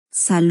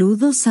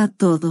Saludos a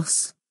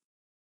todos.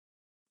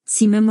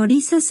 Si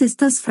memorizas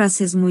estas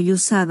frases muy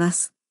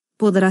usadas,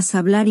 podrás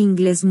hablar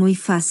inglés muy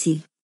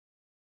fácil.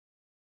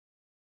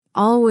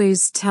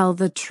 Always tell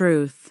the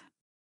truth.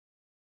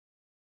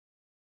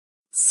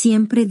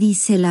 Siempre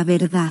dice la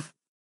verdad.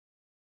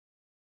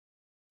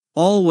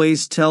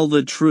 Always tell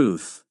the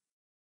truth.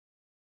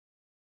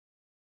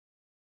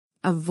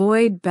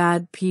 Avoid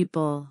bad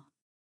people.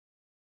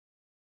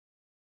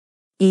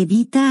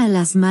 Evita a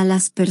las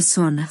malas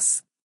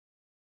personas.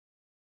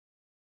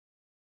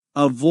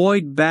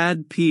 Avoid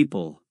bad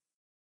people.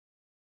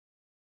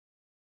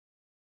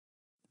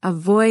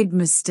 Avoid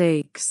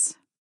mistakes.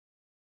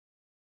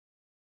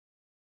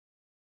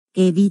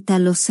 Evita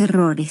los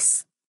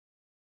errores.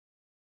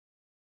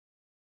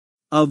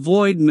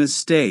 Avoid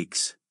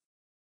mistakes.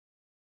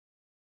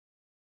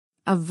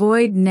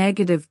 Avoid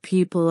negative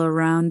people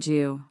around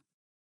you.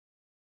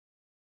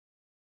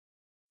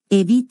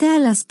 Evita a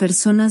las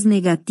personas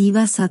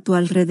negativas a tu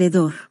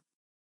alrededor.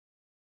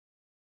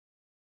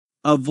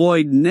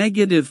 Avoid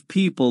negative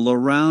people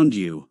around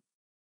you.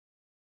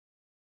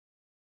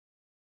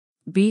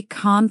 Be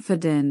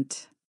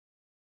confident.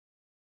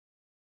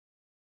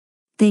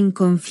 Ten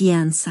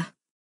confianza.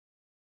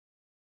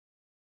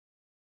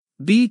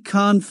 Be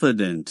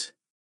confident.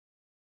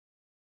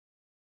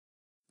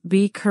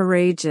 Be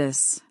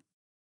courageous.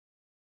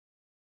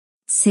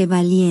 Sé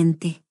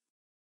valiente.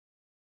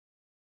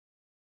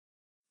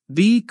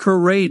 Be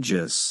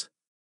courageous.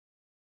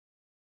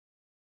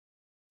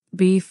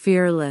 Be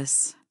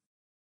fearless.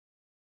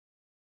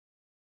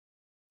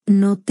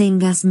 No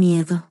tengas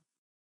miedo.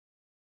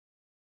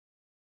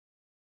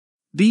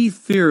 Be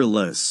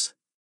fearless.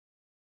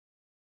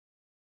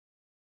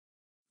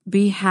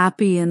 Be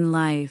happy in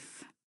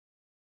life.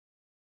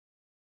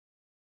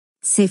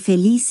 Sé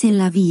feliz en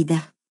la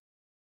vida.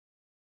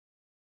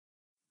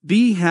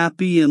 Be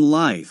happy in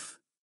life.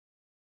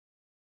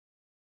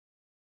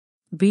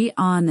 Be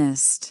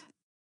honest.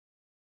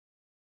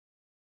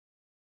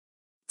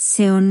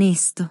 Sé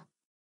honesto.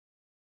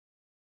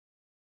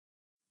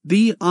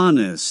 Be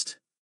honest.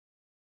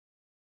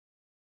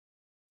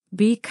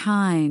 Be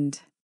kind.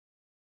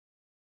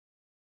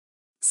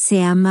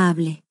 Sé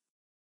amable.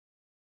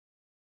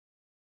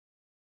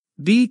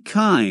 Be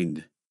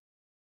kind.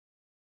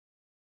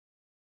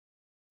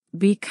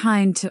 Be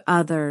kind to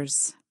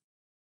others.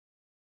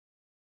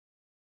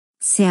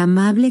 Sé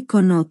amable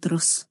con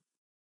otros.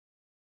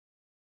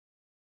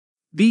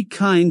 Be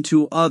kind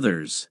to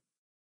others.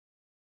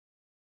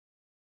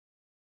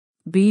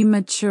 Be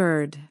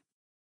matured.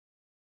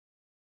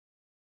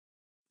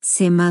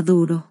 Sé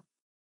maduro.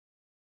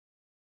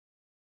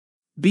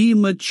 Be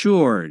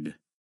matured.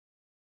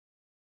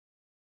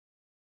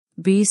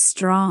 Be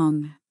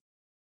strong.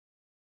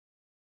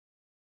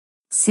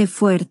 Sé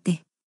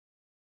fuerte.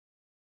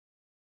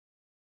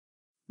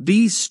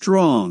 Be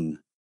strong.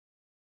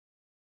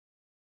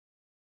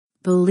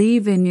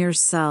 Believe in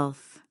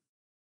yourself.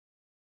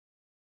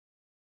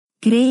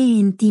 Cree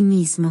en ti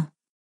mismo.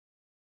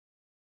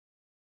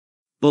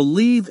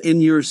 Believe in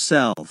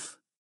yourself.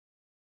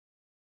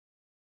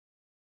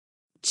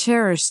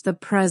 Cherish the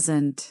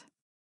present.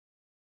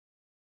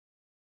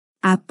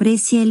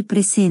 Aprecia el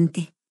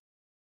presente.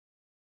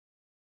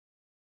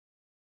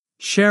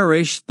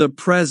 Cherish the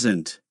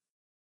present.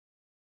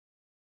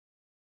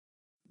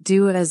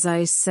 Do as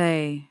I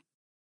say.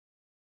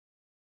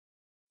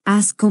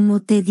 Haz como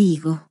te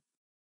digo.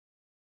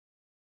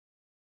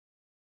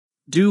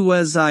 Do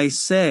as I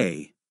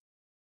say.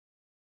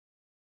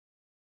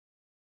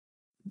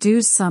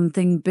 Do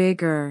something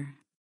bigger.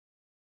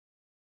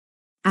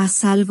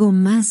 Haz algo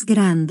más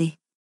grande.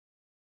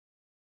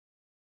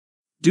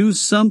 Do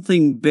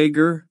something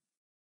bigger.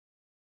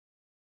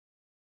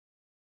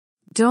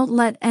 Don't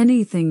let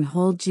anything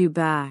hold you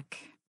back.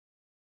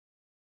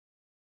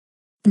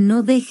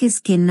 No dejes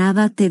que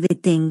nada te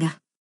detenga.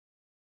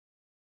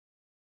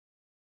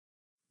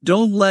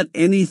 Don't let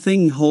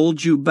anything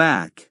hold you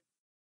back.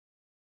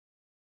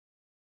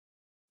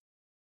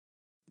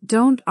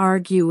 Don't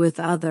argue with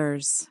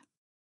others.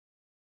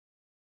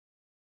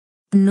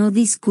 No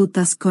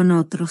discutas con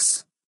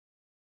otros.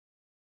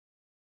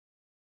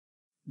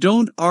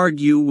 Don't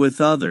argue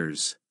with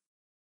others.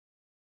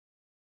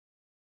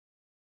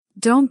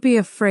 Don't be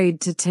afraid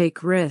to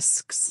take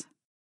risks.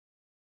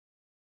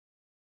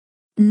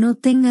 No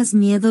tengas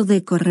miedo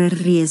de correr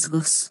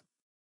riesgos.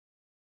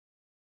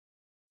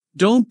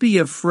 Don't be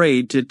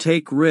afraid to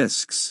take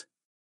risks.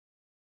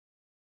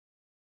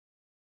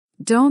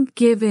 Don't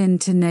give in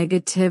to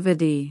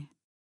negativity.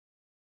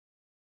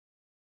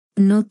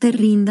 No te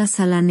rindas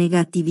a la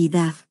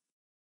negatividad.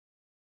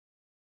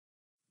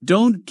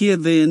 Don't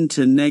give in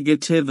to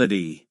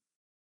negativity.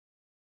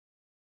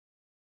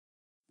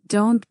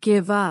 Don't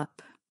give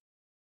up.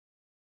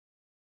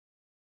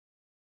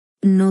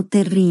 No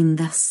te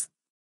rindas.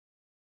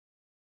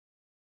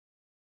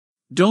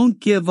 Don't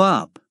give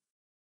up.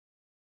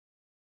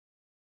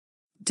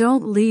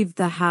 Don't leave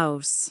the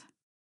house.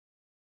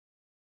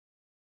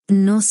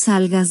 No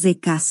salgas de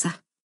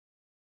casa.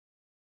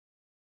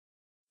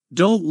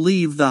 Don't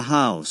leave the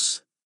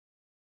house.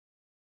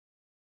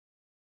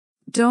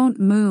 Don't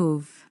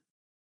move.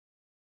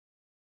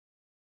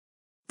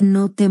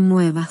 No te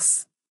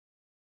muevas.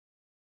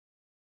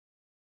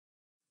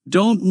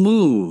 Don't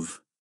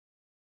move.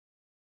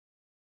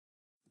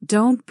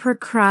 Don't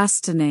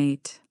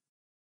procrastinate.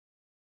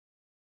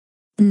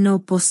 No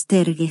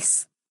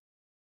postergues.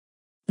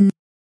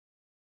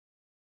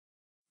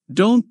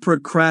 Don't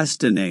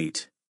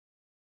procrastinate.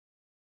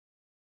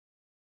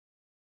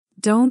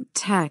 Don't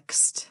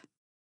text.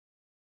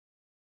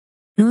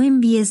 No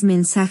envíes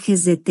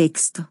mensajes de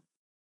texto.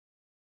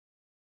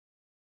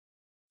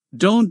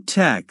 Don't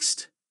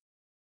text.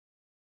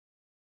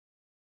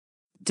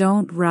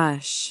 Don't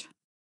rush.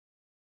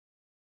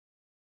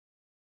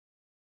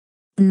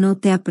 No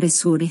te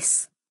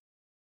apresures.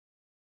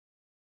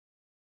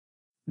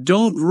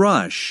 Don't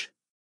rush.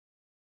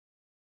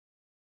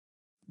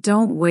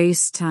 Don't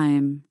waste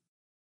time.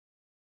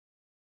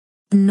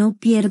 No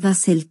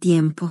pierdas el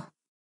tiempo.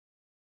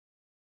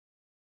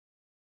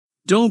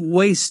 Don't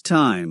waste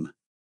time.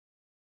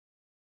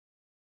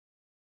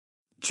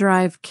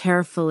 Drive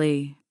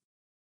carefully.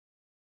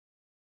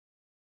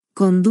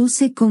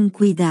 Conduce con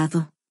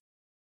cuidado.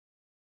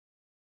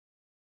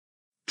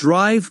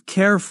 Drive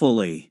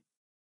carefully.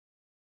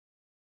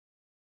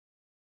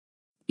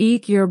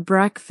 Eat your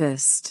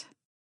breakfast.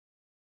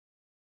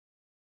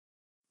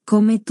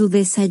 Come tu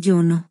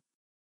desayuno.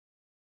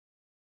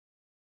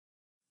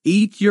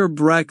 Eat your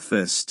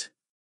breakfast.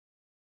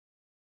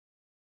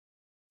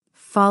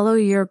 Follow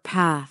your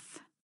path.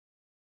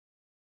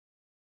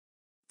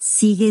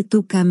 Sigue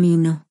tu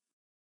camino.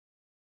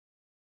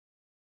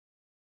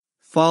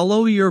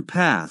 Follow your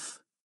path.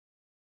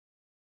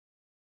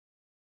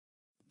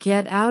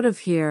 Get out of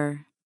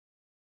here.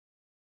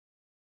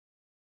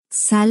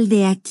 Sal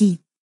de aquí.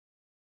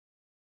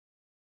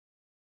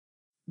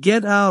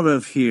 Get out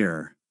of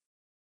here.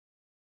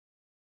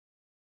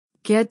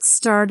 Get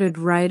started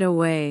right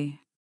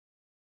away.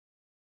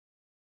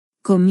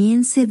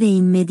 Comience de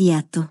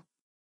inmediato.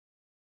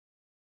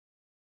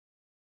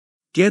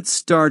 Get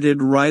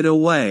started right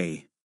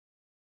away.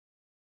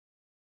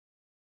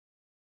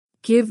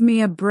 Give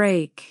me a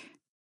break.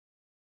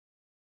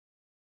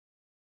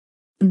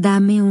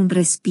 Dame un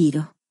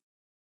respiro.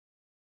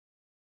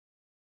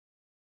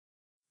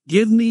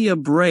 Give me a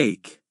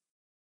break.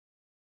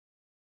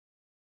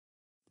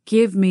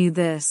 Give me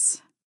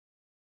this.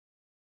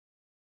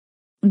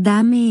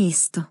 Dame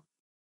esto.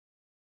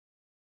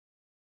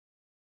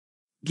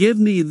 Give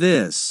me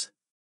this.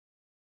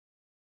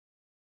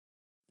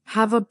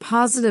 Have a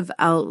positive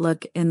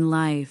outlook in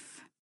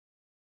life.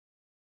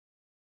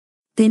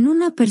 Ten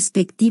una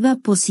perspectiva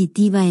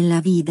positiva en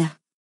la vida.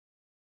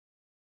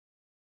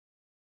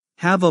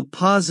 Have a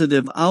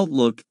positive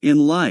outlook in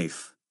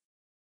life.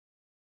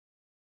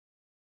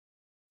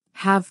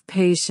 Have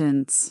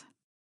patience.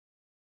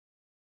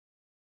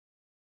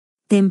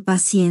 Ten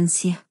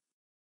paciencia.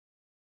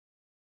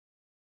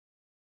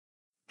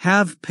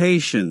 Have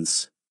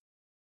patience.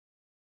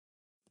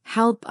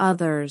 Help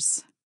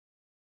others.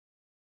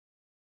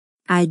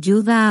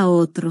 Ayuda a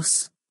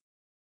otros.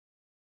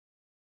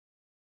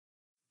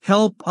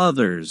 Help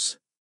others.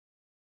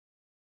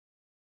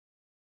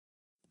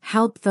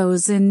 Help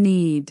those in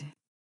need.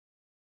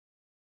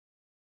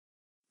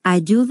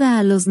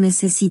 Ayuda a los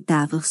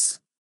necesitados.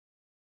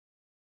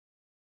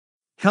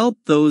 Help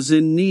those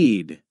in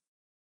need.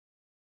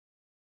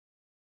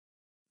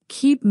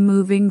 Keep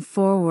moving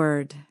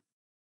forward.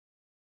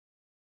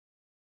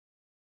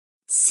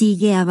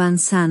 Sigue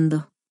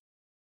avanzando.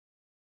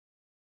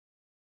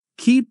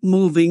 Keep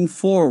moving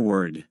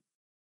forward.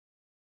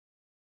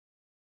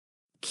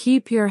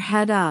 Keep your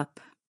head up.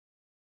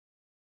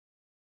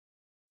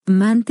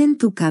 Mantén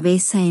tu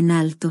cabeza en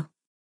alto.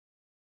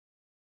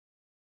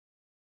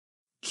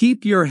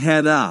 Keep your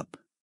head up.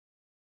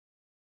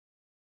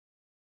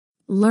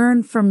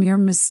 Learn from your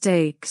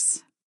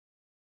mistakes.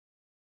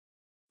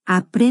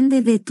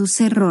 Aprende de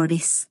tus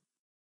errores.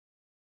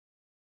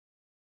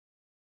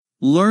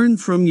 Learn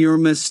from your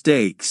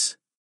mistakes.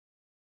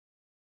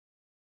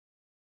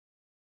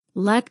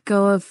 Let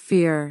go of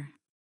fear.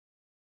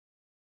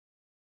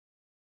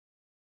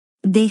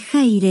 Deja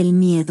ir el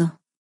miedo.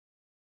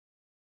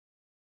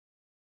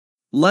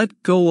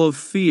 Let go of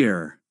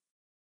fear.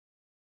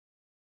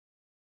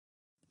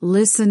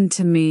 Listen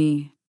to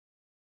me.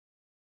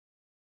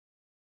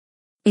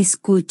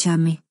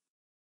 Escúchame.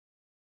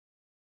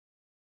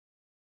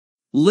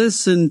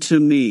 Listen to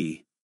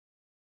me.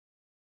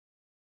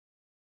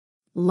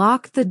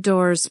 Lock the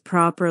doors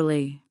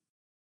properly.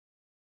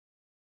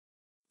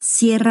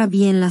 Cierra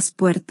bien las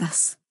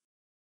puertas.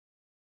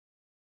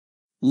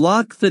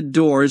 Lock the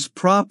doors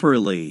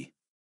properly.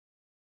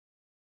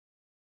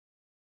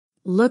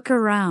 Look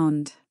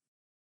around.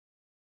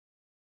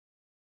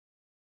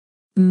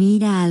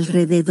 Mira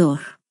alrededor.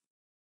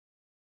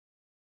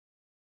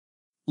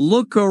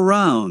 Look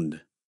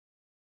around.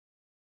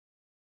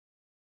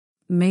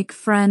 Make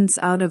friends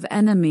out of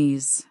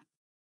enemies.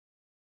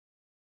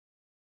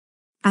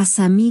 Haz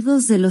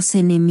amigos de los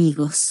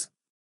enemigos.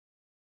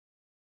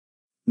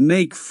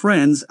 Make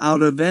friends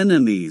out of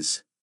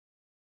enemies.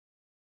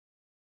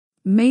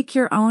 Make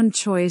your own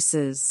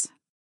choices.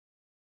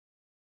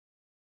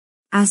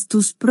 Haz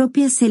tus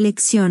propias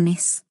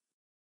elecciones.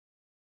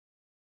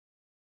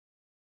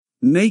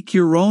 Make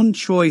your own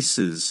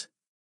choices.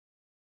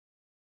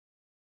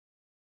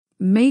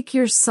 Make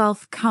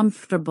yourself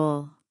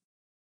comfortable.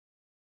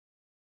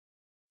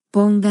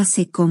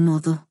 Póngase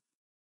cómodo.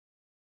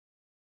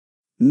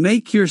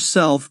 Make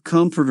yourself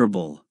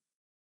comfortable.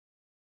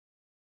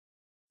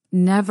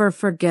 Never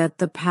forget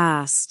the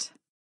past.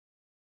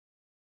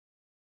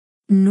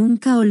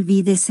 Nunca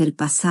olvides el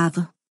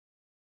pasado.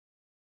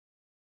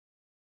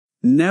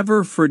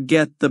 Never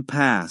forget the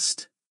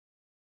past.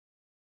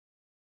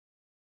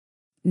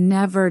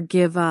 Never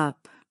give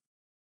up.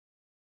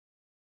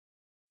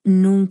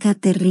 Nunca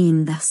te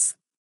rindas.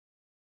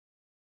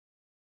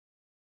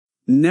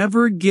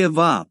 Never give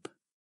up.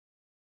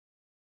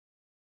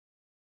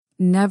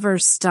 Never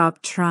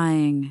stop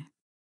trying.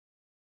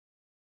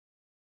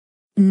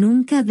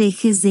 Nunca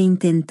dejes de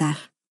intentar.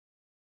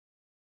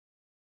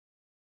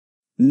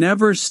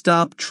 Never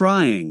stop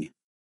trying.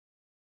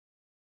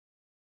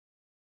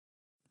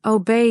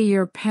 Obey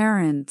your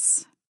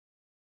parents.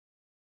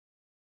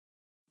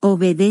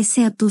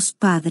 Obedece a tus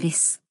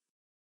padres.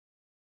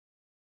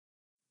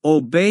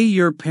 Obey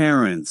your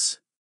parents.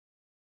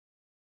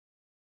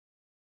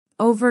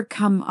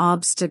 Overcome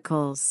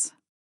obstacles.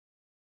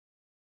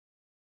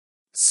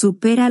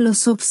 Supera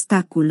los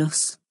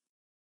obstáculos.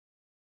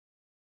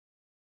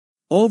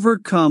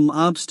 Overcome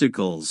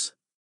obstacles.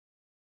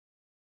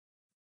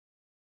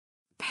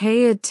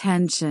 Pay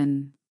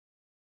attention.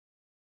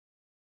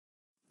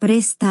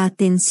 Presta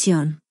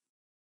atención.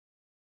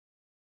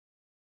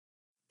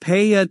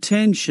 Pay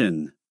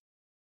attention.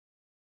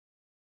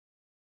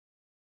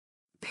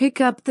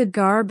 Pick up the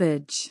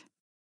garbage.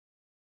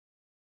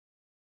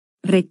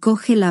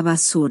 Recoge la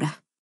basura.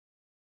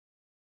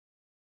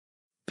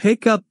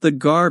 Pick up the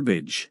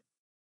garbage.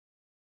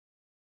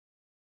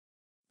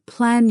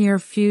 Plan your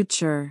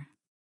future.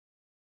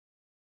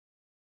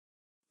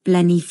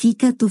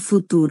 Planifica tu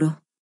futuro.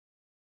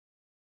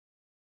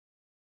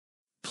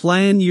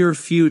 Plan your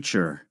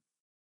future.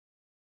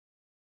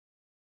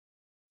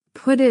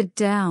 Put it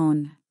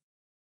down.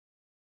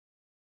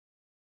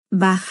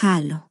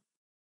 Bájalo.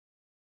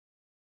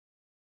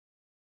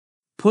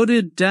 Put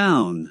it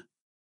down.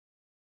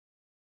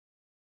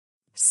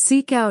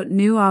 Seek out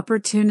new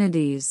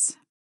opportunities.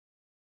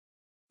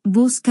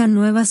 Busca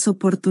nuevas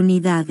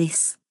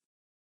oportunidades.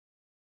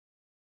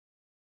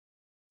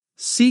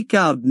 Seek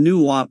out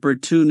new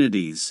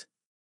opportunities.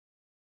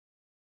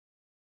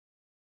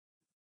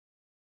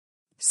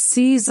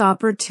 Seize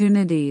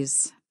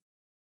opportunities.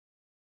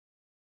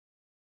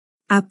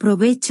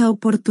 Aprovecha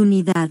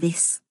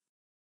oportunidades.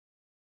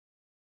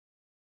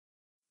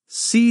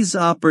 Seize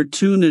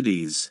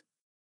opportunities.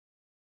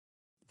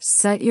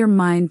 Set your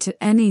mind to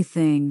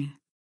anything.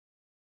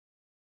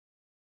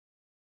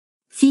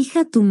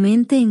 Fija tu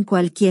mente en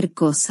cualquier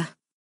cosa.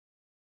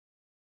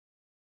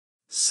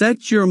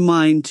 Set your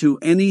mind to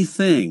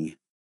anything.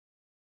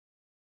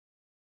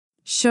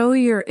 Show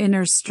your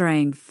inner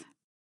strength.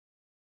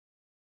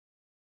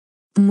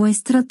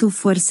 Muestra tu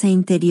fuerza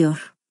interior.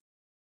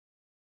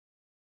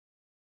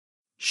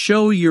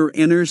 Show your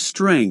inner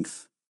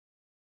strength.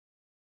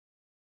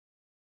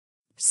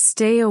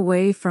 Stay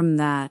away from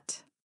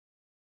that.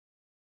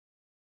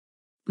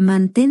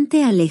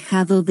 Mantente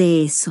alejado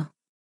de eso.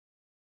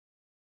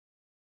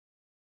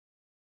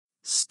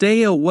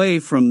 Stay away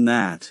from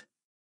that.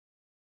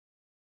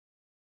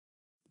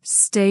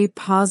 Stay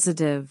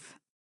positive.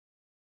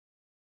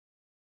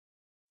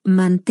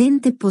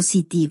 Mantente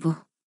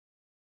positivo.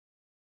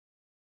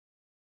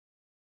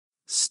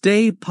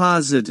 Stay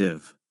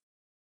positive.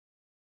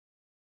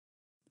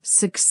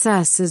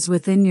 Success is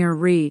within your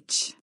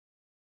reach.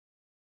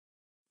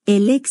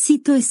 El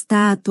éxito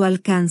está a tu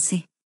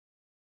alcance.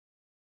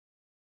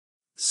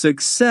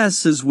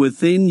 Success is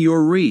within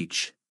your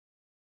reach.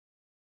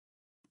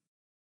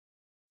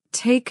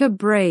 Take a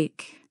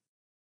break.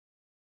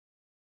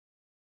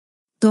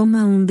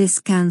 Toma un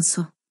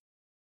descanso.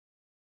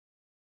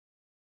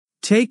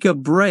 Take a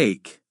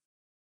break.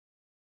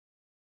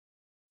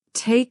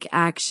 Take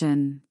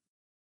action.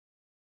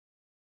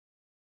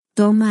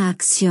 Toma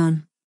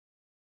acción.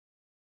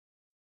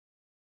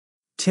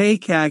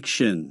 Take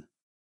action.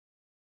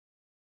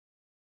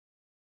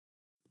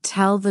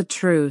 Tell the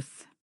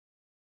truth.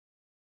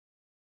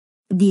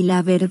 Di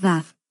la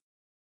verdad.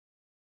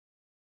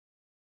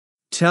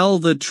 Tell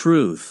the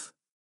truth.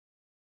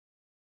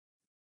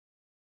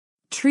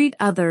 Treat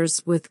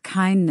others with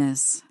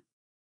kindness.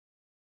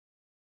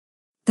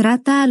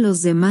 Trata a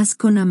los demás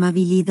con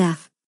amabilidad.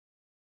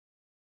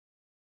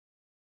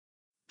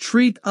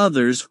 Treat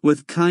others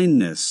with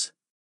kindness.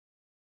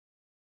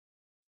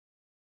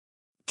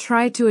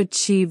 Try to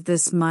achieve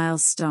this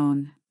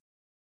milestone.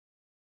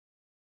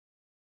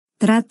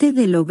 Trate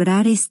de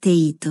lograr este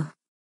hito.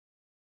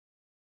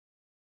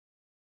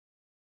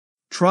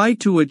 Try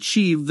to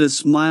achieve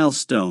this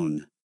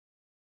milestone.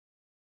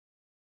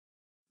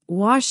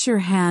 Wash your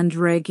hand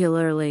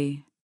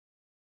regularly.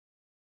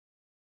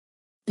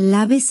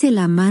 Lávese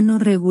la mano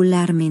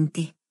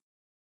regularmente.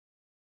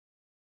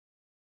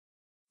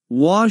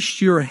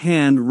 Wash your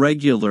hand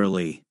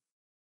regularly.